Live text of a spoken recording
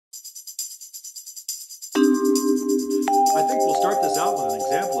I think we'll start this out with an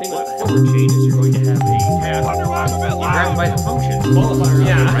example of what the hell chain is. You're going to have a task. You grab by the function. Qualifier.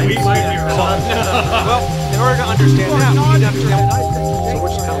 Yeah, right? We might be wrong. Well, in order to understand that, we need to understand. So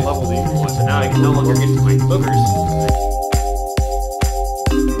which kind of level do you want? So now I can no longer get to my boogers.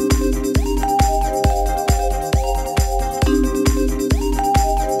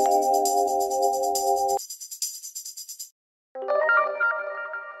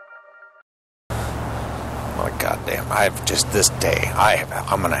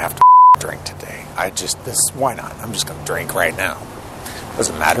 I'm gonna have to drink today. Why not? I'm just gonna drink right now.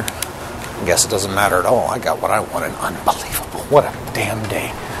 Doesn't matter. I guess it doesn't matter at all. I got what I wanted. Unbelievable. What a damn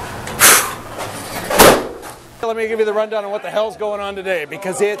day. Let me give you the rundown on what the hell's going on today,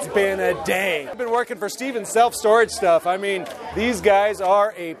 because it's been a day. I've been working for Steven's self-storage stuff. I mean, these guys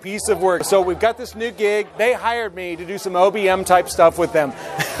are a piece of work. So we've got this new gig. They hired me to do some OBM type stuff with them.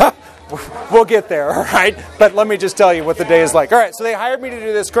 We'll get there, all right? But let me just tell you what the day is like. All right, so they hired me to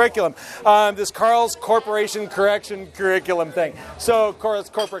do this curriculum, this Carl's Corporation Correction curriculum thing. So Carl's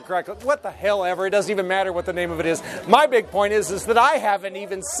Corporate Curriculum, what the hell ever. It doesn't even matter what the name of it is. My big point is that I haven't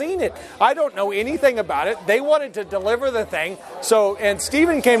even seen it. I don't know anything about it. They wanted to deliver the thing. And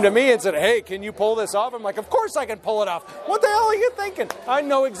Steven came to me and said, hey, can you pull this off? I'm like, of course I can pull it off. What the hell are you thinking? I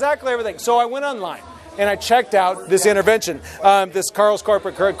know exactly everything. So I went online. And I checked out this intervention, this Carl's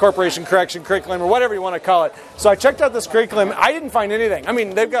Corporation Correction curriculum, or whatever you want to call it. So I checked out this curriculum. I didn't find anything. I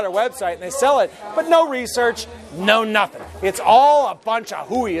mean, they've got a website and they sell it, but no research, no nothing. It's all a bunch of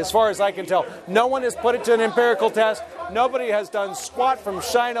hooey as far as I can tell. No one has put it to an empirical test. Nobody has done squat from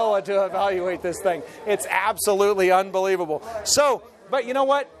Shinola to evaluate this thing. It's absolutely unbelievable. So, but you know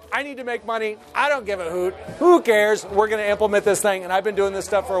what? I need to make money. I don't give a hoot. Who cares? We're going to implement this thing, and I've been doing this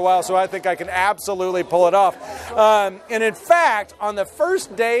stuff for a while, so I think I can absolutely pull it off. And in fact, on the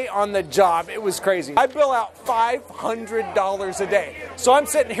first day on the job, it was crazy. I bill out $500 a day. So I'm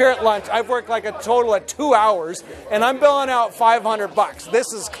sitting here at lunch. I've worked like a total of 2 hours, and I'm billing out $500.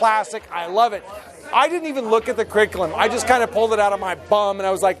 This is classic. I love it. I didn't even look at the curriculum. I just kind of pulled it out of my bum, and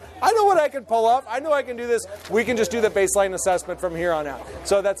I was like, I know what I can pull off. I know I can do this. We can just do the baseline assessment from here on out.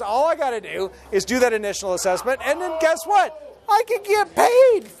 So that's all I got to do is do that initial assessment, and then guess what? I can get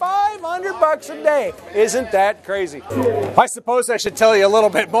paid $500 a day. Isn't that crazy? I suppose I should tell you a little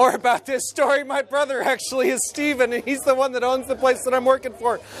bit more about this story. My brother actually is Steven, and he's the one that owns the place that I'm working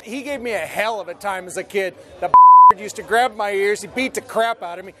for. He gave me a hell of a time as a kid. The used to grab my ears. He beat the crap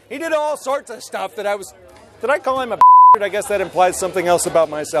out of me. He did all sorts of stuff that did I call him a I guess that implies something else about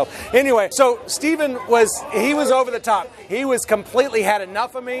myself. Anyway, so Steven was over the top. He was completely had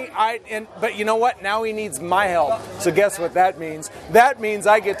enough of me. But you know what? Now he needs my help. So guess what that means? That means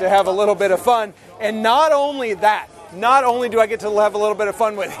I get to have a little bit of fun. And not only that, not only do I get to have a little bit of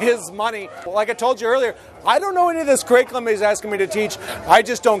fun with his money, like I told you earlier, I don't know any of this curriculum he's asking me to teach. I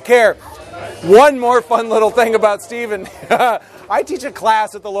just don't care. One more fun little thing about Steven. I teach a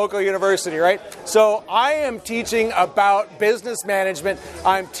class at the local university, right? So I am teaching about business management.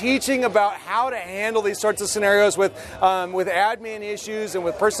 I'm teaching about how to handle these sorts of scenarios with admin issues and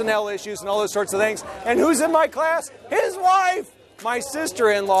with personnel issues and all those sorts of things. And who's in my class? His wife! My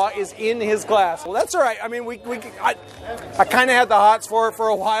sister-in-law is in his class. Well, that's all right. I mean, I kind of had the hots for her for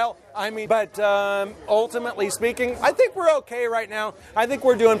a while. I mean, but ultimately speaking, I think we're okay right now. I think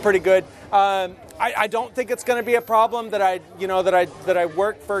we're doing pretty good. I don't think it's going to be a problem that I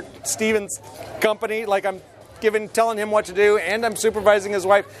work for Steven's company. Like I'm telling him what to do, and I'm supervising his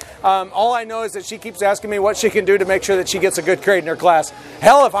wife. All I know is that she keeps asking me what she can do to make sure that she gets a good grade in her class.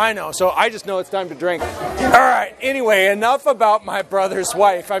 Hell if I know, so I just know it's time to drink. All right, anyway, enough about my brother's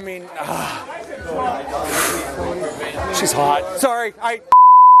wife. I mean, she's hot. Sorry,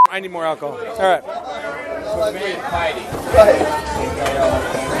 I need more alcohol. All right.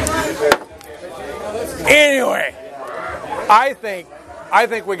 Anyway, I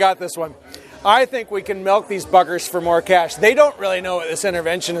think we got this one. I think we can milk these buggers for more cash. They don't really know what this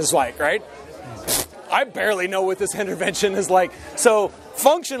intervention is like, right? I barely know what this intervention is like. So,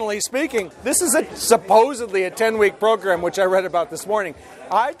 functionally speaking, this is supposedly a 10-week program, which I read about this morning.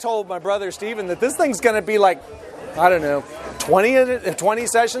 I told my brother Steven that this thing's going to be like, I don't know, 20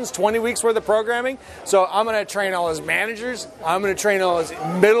 sessions, 20 weeks worth of programming. So I'm going to train all his managers, I'm going to train all his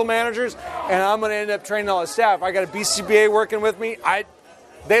middle managers, and I'm going to end up training all his staff. I got a BCBA working with me.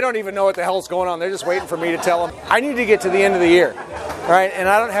 They don't even know what the hell's going on. They're just waiting for me to tell them. I need to get to the end of the year, right? And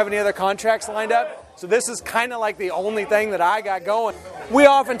I don't have any other contracts lined up. So this is kind of like the only thing that I got going. We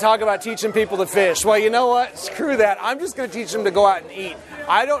often talk about teaching people to fish. Well, you know what? Screw that. I'm just going to teach them to go out and eat.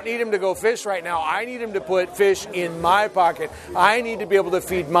 I don't need him to go fish right now. I need him to put fish in my pocket. I need to be able to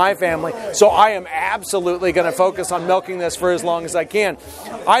feed my family. So I am absolutely going to focus on milking this for as long as I can.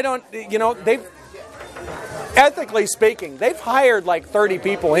 I don't, you know, ethically speaking, they've hired like 30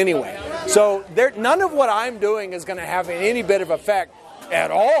 people anyway. So none of what I'm doing is going to have any bit of effect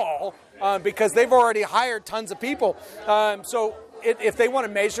at all because they've already hired tons of people. So if they want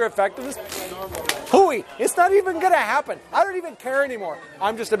to measure effectiveness, hooey, it's not even going to happen. I don't even care anymore.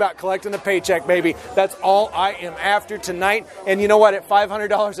 I'm just about collecting a paycheck, baby. That's all I am after tonight. And you know what? At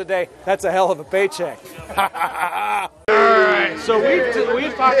 $500 a day, that's a hell of a paycheck. All right, so we've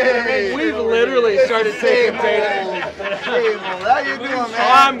literally started taking data. Hey, how you doing, man?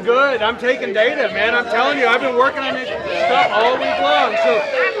 Oh, I'm good. I'm taking data, man. I'm telling you, I've been working on this stuff all week long. So,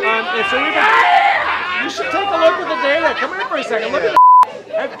 you should take a look at the data. Come here for a second. Look at that.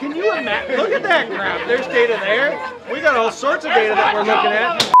 Can you imagine? Look at that crap. There's data there. We got all sorts of data that we're looking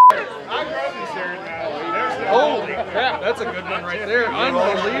at. Holy crap, that's a good one right there.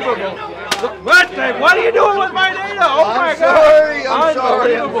 Unbelievable. What are you doing with my data? Oh my God.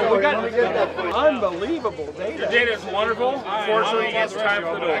 Unbelievable. We got unbelievable data. The data is wonderful. Unfortunately, it's time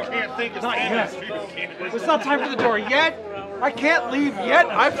for the door. I can't think it's not yet. It's not time for the door yet. I can't leave yet.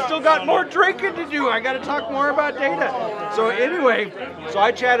 I've still got more drinking to do. I got to talk more about data. So anyway,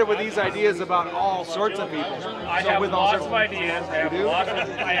 I chatted with these ideas about all sorts of people. I have lots of ideas. I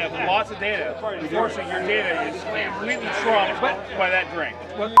have lots of data. Unfortunately, your data is completely trumped by that drink.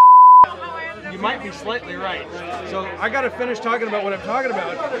 Well, you might be slightly right. So I got to finish talking about what I'm talking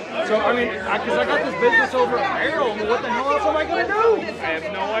about. So I mean, because I got this business over a barrel. What the hell else am I going to do? I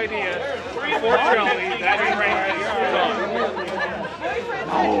have no idea. Fortunately, that drink is gone.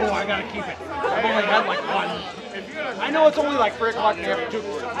 Oh, I got to keep it. I've only had like one. I know it's only like 3 o'clock in the afternoon.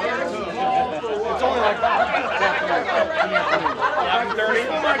 It's only like 11:30.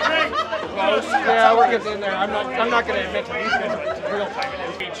 Close. Yeah, we're getting in there. I'm not going to admit to these guys what real time it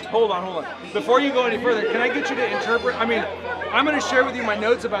is. Hold on. Before you go any further, can I get you to interpret? I mean, I'm going to share with you my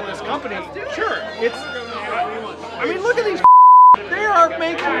notes about this company. Sure. I mean, look at these. They are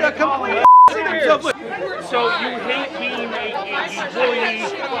making a complete themselves. So you hate being an employee,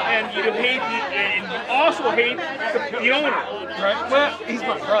 and you also hate the owner, right? Well, he's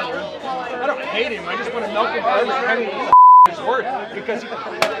my brother. I don't hate him. I just want to milk him for every penny he's worth. Because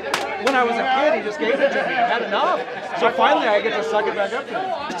when I was a kid, he just gave it to me. I had enough. So finally, I get to suck it back up to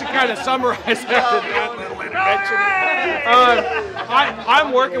him. Just to kind of summarize that little intervention.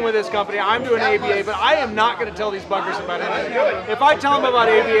 I'm working with this company. I'm doing ABA, but I am not going to tell these buggers about anything. If I tell them about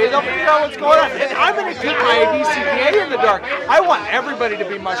ABA, they'll figure out what's going on. And I'm going to keep my ABCPA in the dark. I want everybody to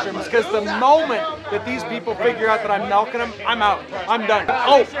be mushrooms because the moment that these people figure out that I'm milking them, I'm out. I'm done.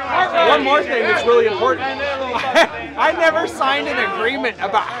 Oh, one more thing that's really important. I never signed an agreement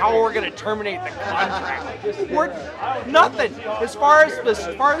about how we're going to terminate the contract. We're nothing. As far as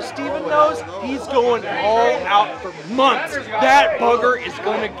Steven knows, he's going all out for months. That bugger is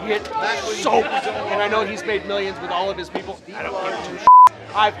going to get soaked. And I know he's made millions with all of his people. I don't give two shit.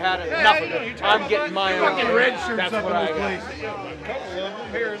 I've had enough of it. I'm getting my own. That's what I got.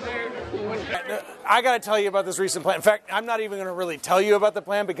 I got to tell you about this recent plan. In fact, I'm not even going to really tell you about the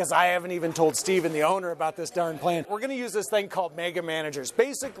plan because I haven't even told Steven, the owner, about this darn plan. We're going to use this thing called mega managers.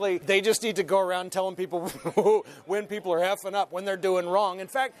 Basically, they just need to go around telling people when people are effing up, when they're doing wrong. In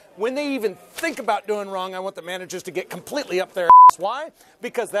fact, when they even think about doing wrong, I want the managers to get completely up their ass. Why?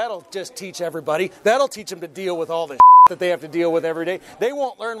 Because that'll just teach everybody. That'll teach them to deal with all this that they have to deal with every day. They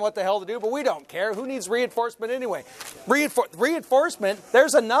won't learn what the hell to do, but we don't care. Who needs reinforcement anyway? Reinforcement,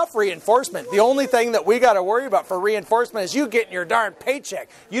 there's enough reinforcement. The only thing that we got to worry about for reinforcement is you getting your darn paycheck.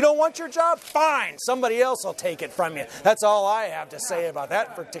 You don't want your job? Fine. Somebody else will take it from you. That's all I have to say about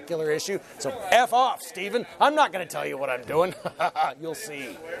that particular issue. So F off, Steven. I'm not going to tell you what I'm doing. You'll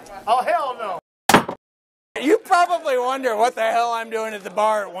see. Oh, hell no. You probably wonder what the hell I'm doing at the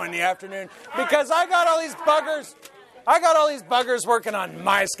bar at 1 in the afternoon because I got all these buggers working on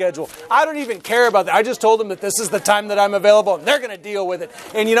my schedule. I don't even care about that. I just told them that this is the time that I'm available and they're going to deal with it.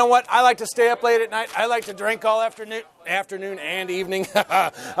 And you know what? I like to stay up late at night. I like to drink all afternoon and evening.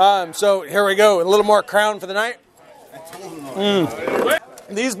 So here we go. A little more Crown for the night.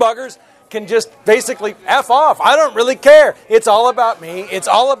 These buggers can just basically F off. I don't really care. It's all about me. It's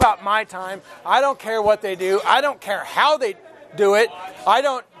all about my time. I don't care what they do. I don't care how they do it. I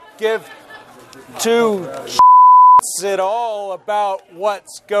don't give two shits at all about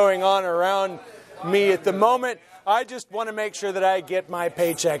what's going on around me at the moment. I just want to make sure that I get my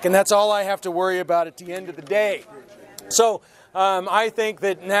paycheck, and that's all I have to worry about at the end of the day. So I think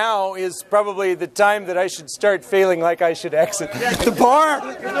that now is probably the time that I should start feeling like I should exit the bar.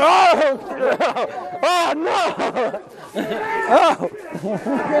 Oh no! Oh no! Oh.